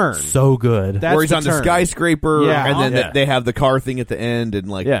the turn. So good. That's where he's on the skyscraper, and then they have the car thing at the end, and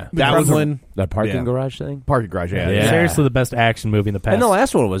that was that parking garage thing. Parking garage, Seriously, the best action movie in the past. And the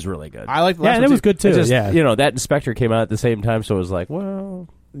last one was really good. I like the last one and it was good too. Just, yeah, that Inspector came out at the same time, so it was like, well,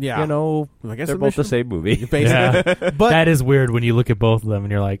 yeah, I guess they're both the same movie. Yeah. But that is weird when you look at both of them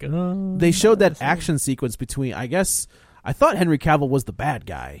and you're like, oh. They showed that action sequence between. I thought Henry Cavill was the bad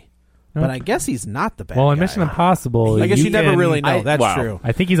guy. But I guess he's not the bad guy. Well, in Mission Impossible, I guess you never really know. That's true.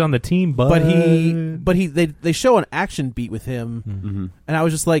 I think he's on the team, but they show an action beat with him, and I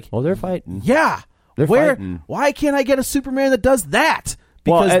was just like, well, they're fighting. Yeah, they're fighting. Why can't I get a Superman that does that?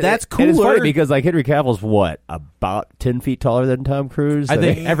 Because that's cooler. And it's funny because Henry Cavill's about 10 feet taller than Tom Cruise. I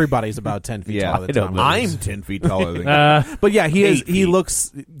think everybody's about 10 feet taller than Tom Cruise. I'm 10 feet taller than him. But yeah, he is. He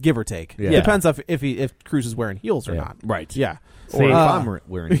looks, give or take. Yeah. Depends if Cruise is wearing heels or not. Right. Yeah. Or if I'm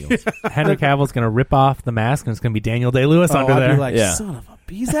wearing heels. Henry Cavill's going to rip off the mask, and it's going to be Daniel Day-Lewis under there. I'd be like, son of a...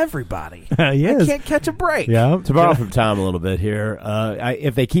 He's everybody. He is. I can't catch a break. Yeah. To borrow from Tom a little bit here,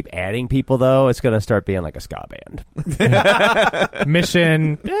 if they keep adding people, though, it's going to start being like a ska band.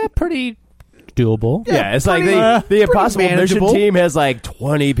 Mission, pretty doable. Yeah, it's like the Impossible Mission team has like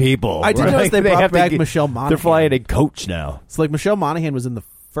 20 people. I did notice they brought back Michelle Monaghan. They're flying a coach now. It's like Michelle Monaghan was in the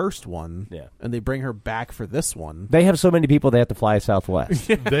first one, yeah, and they bring her back for this one. They have so many people they have to fly Southwest.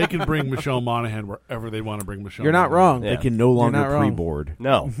 They can bring Michelle Monaghan wherever they want to bring Michelle. You're not wrong. Yeah. They can no longer pre-board.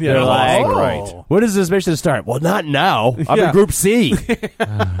 No, yeah. They're like, right. When does this mission start? Well, not now. I'm in Group C.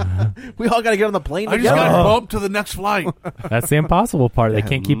 We all got to get on the plane. I just got bumped to the next flight. That's the impossible part. They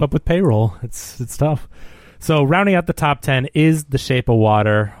can't keep up with payroll. It's tough. So rounding out the top 10 is The Shape of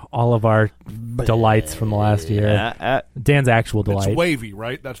Water. All of our delights from the last year. Dan's actual delight. It's wavy,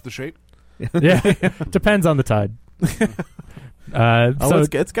 right? That's the shape? Yeah. Depends on the tide. So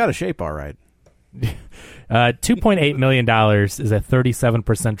it's got a shape, all right. $2.8 million is a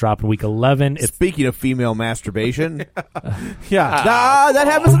 37% drop in week 11. Speaking of female masturbation, that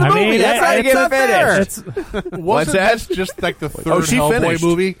happens in the movie. That's not fair. Wasn't that just like the third Hellboy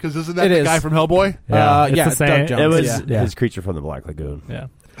movie? Because isn't that the guy from Hellboy? It's the same. Doug Jones. It was his Creature from the Black Lagoon. Yeah.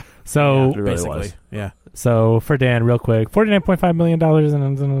 So it really basically, was. yeah. So for Dan, real quick, $49.5 million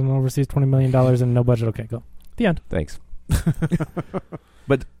and overseas $20 million and no budget. Okay, go. The end. Thanks.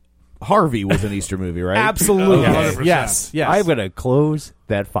 But Harvey was an Easter movie, right? Absolutely. 100%. Yes. I'm going to close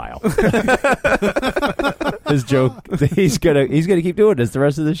that file. His joke. He's gonna keep doing this the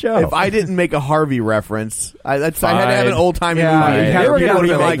rest of the show. If I didn't make a Harvey reference, I had to have an old timey movie. They were going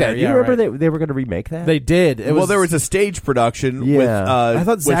to remake that. You remember they were going to remake that? They did. There was a stage production with. I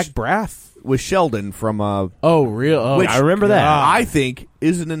thought Zach Braff with Sheldon from. Which I remember that. I think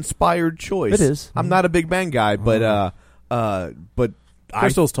is an inspired choice. It is. I'm not a Big Bang guy, but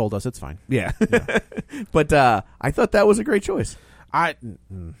Crystal's told us it's fine. Yeah. But I thought that was a great choice.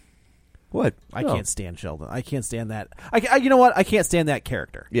 What? I can't stand Sheldon. I can't stand that. You know what? I can't stand that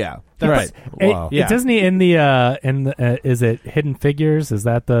character. Yeah. Right. Wow. Isn't he in the is it Hidden Figures? Is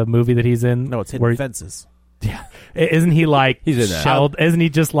that the movie that he's in? No, it's Hidden Fences. Yeah. Isn't he like he's in that? Sheldon? Isn't he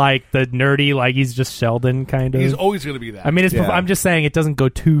just like the nerdy, like he's just Sheldon kind of? He's always going to be that. I mean, I'm just saying it doesn't go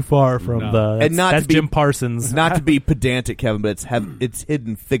too far from that's Jim Parsons. Not to be pedantic, Kevin, but it's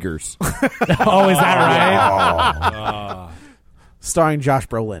Hidden Figures. Oh, is that right? Starring Josh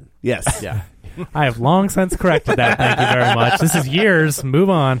Brolin. Yes. Yeah. I have long since corrected that. Thank you very much. This is years. Move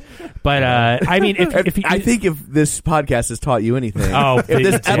on. But I mean, I think if this podcast has taught you anything, if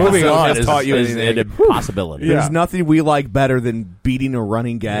this episode has taught you anything, an impossibility. There's nothing we like better than beating a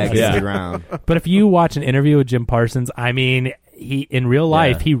running gag into the ground. But if you watch an interview with Jim Parsons, I mean, he in real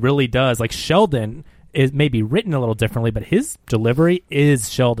life he really does. Like Sheldon is maybe written a little differently, but his delivery is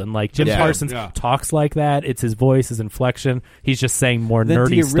Sheldon. Like Jim Parsons talks like that. It's his voice, his inflection. He's just saying more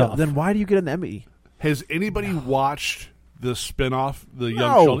nerdy stuff. Then why do you get an Emmy? Has anybody watched the spinoff, The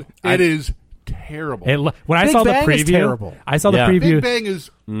Young Sheldon? It is terrible. When I saw the preview, I saw the preview. Big Bang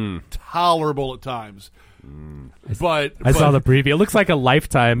is tolerable at times. But I saw the preview. It looks like a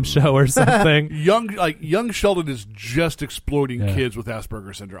Lifetime show or something. Young Sheldon is just exploiting kids with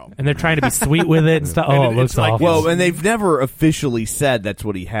Asperger's syndrome, and they're trying to be sweet with it and stuff. Oh, it looks awful. Well, and they've never officially said that's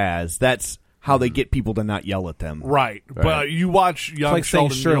what he has. That's how they get people to not yell at them. Right. But you watch Young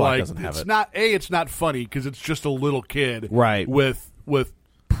Sheldon, you're like, it's it's not funny because it's just a little kid, right, with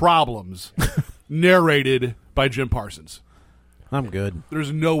problems, narrated by Jim Parsons. I'm good.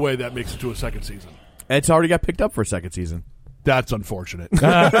 There's no way that makes it to a second season. It's already got picked up for a second season. That's unfortunate.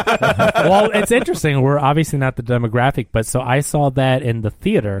 Well, it's interesting. We're obviously not the demographic, but so I saw that in the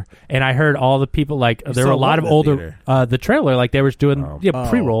theater, and I heard all the people there were a lot of older. The trailer, like they were doing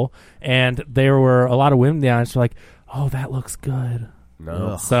pre-roll, and there were a lot of women in the audience were like, oh, that looks good.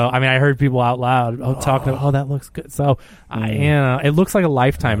 No. So, I mean, I heard people out loud talking about, that looks good. So, it looks like a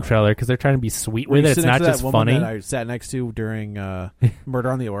Lifetime trailer because they're trying to be sweet with it. It's not just funny. That I sat next to during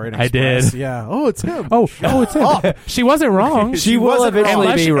Murder on the Orient I Express. did. Yeah. Oh, it's him. Oh, it's him. She wasn't wrong. She will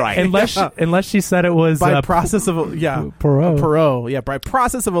eventually be right. Unless she said it was by process of Poirot. Poirot. Yeah, by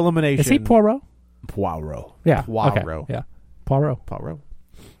process of elimination. Is he Poirot? Poirot. Yeah. Poirot. Okay. Yeah. Poirot.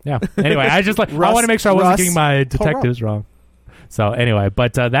 Yeah. Anyway, I want to make sure I wasn't getting my detectives wrong. So anyway,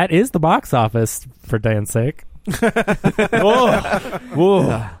 but that is the box office for Dan's sake.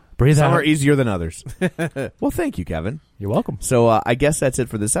 Whoa. Breathe Some out. are easier than others. Well, thank you, Kevin. You're welcome. So I guess that's it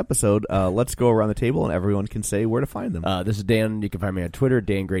for this episode. Let's go around the table and everyone can say where to find them. This is Dan. You can find me on Twitter,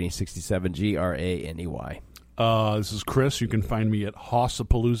 DanGraney67, GRANEY. This is Chris. You can find me at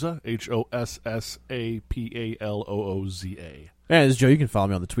Hossapalooza, HOSSAPALOOZA. And this is Joe. You can follow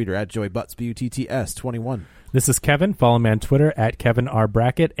me on the Twitter at JoeyButtsButts21. This is Kevin. Follow me on Twitter at Kevin R.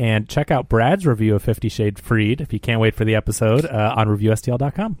 Brackett. And check out Brad's review of 50 Shades Freed if you can't wait for the episode on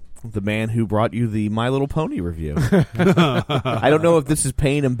ReviewSTL.com. The man who brought you the My Little Pony review. I don't know if this is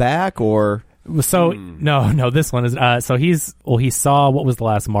paying him back or... So no, this one is. So he saw, what was the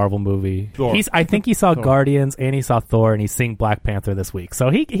last Marvel movie? Thor. I think he saw Guardians and he saw Thor and he's seeing Black Panther this week. So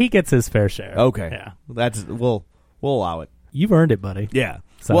he gets his fair share. Okay, yeah, we'll allow it. You've earned it, buddy. Yeah.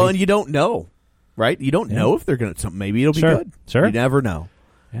 So and you don't know, right? You don't know if they're going to. Maybe it'll be good. Sure. You never know.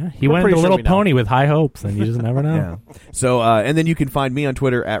 Yeah, he went the Little Pony with high hopes, and you just never know. Yeah. So, and then you can find me on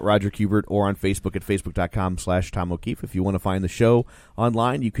Twitter at Roger Kubert or on Facebook at Facebook.com/Tom O'Keefe. If you want to find the show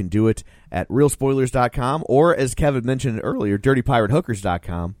online, you can do it at RealSpoilers.com or, as Kevin mentioned earlier,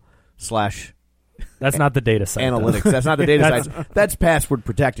 DirtyPirateHookers.com/ That's not the data site. Analytics. That's not the data site. That's password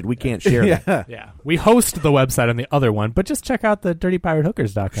protected. We can't share that. Yeah. We host the website on the other one, but just check out the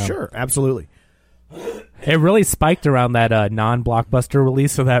DirtyPirateHookers.com. Sure, absolutely. It really spiked around that non-blockbuster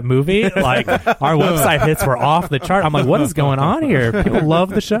release of that movie. Like, our website hits were off the chart. I'm like, what is going on here? People love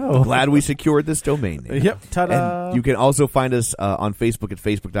the show. Glad we secured this domain name. Yep. Ta-da. And you can also find us on Facebook at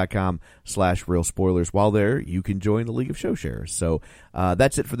Facebook.com/RealSpoilers. While there, you can join the League of Show Sharers. So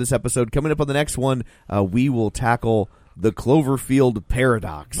that's it for this episode. Coming up on the next one, we will tackle the Cloverfield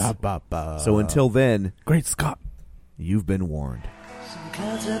paradox. So until then, Great Scott, you've been warned.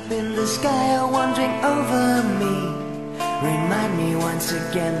 Clouds up in the sky are wandering over me. Remind me once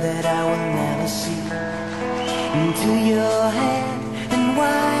again that I will never see into your head and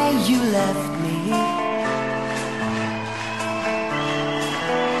why you left me.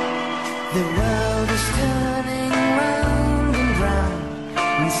 The world is turning round and round,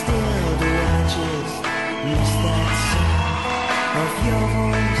 and still do I just miss that sound of your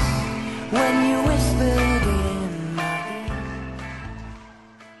voice when you whispered in.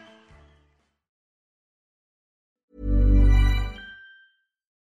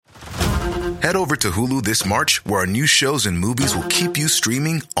 Head over to Hulu this March, where our new shows and movies will keep you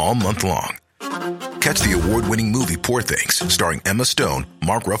streaming all month long. Catch the award-winning movie Poor Things, starring Emma Stone,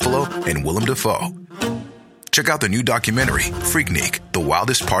 Mark Ruffalo, and Willem Dafoe. Check out the new documentary, Freaknik, The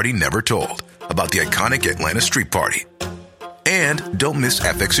Wildest Party Never Told, about the iconic Atlanta Street Party. And don't miss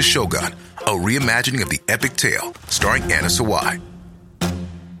FX's Shogun, a reimagining of the epic tale, starring Anna Sawai.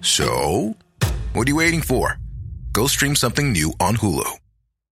 So, what are you waiting for? Go stream something new on Hulu.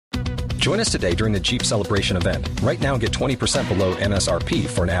 Join us today during the Jeep Celebration event. Right now, get 20% below MSRP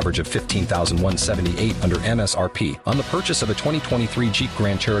for an average of $15,178 under MSRP on the purchase of a 2023 Jeep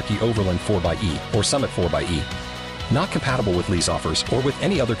Grand Cherokee Overland 4xE or Summit 4xE. Not compatible with lease offers or with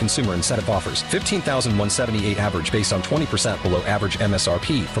any other consumer incentive offers. $15,178 average based on 20% below average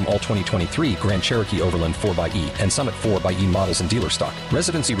MSRP from all 2023 Grand Cherokee Overland 4xE and Summit 4xE models in dealer stock.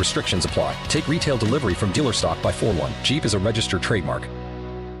 Residency restrictions apply. Take retail delivery from dealer stock by 4/1. Jeep is a registered trademark.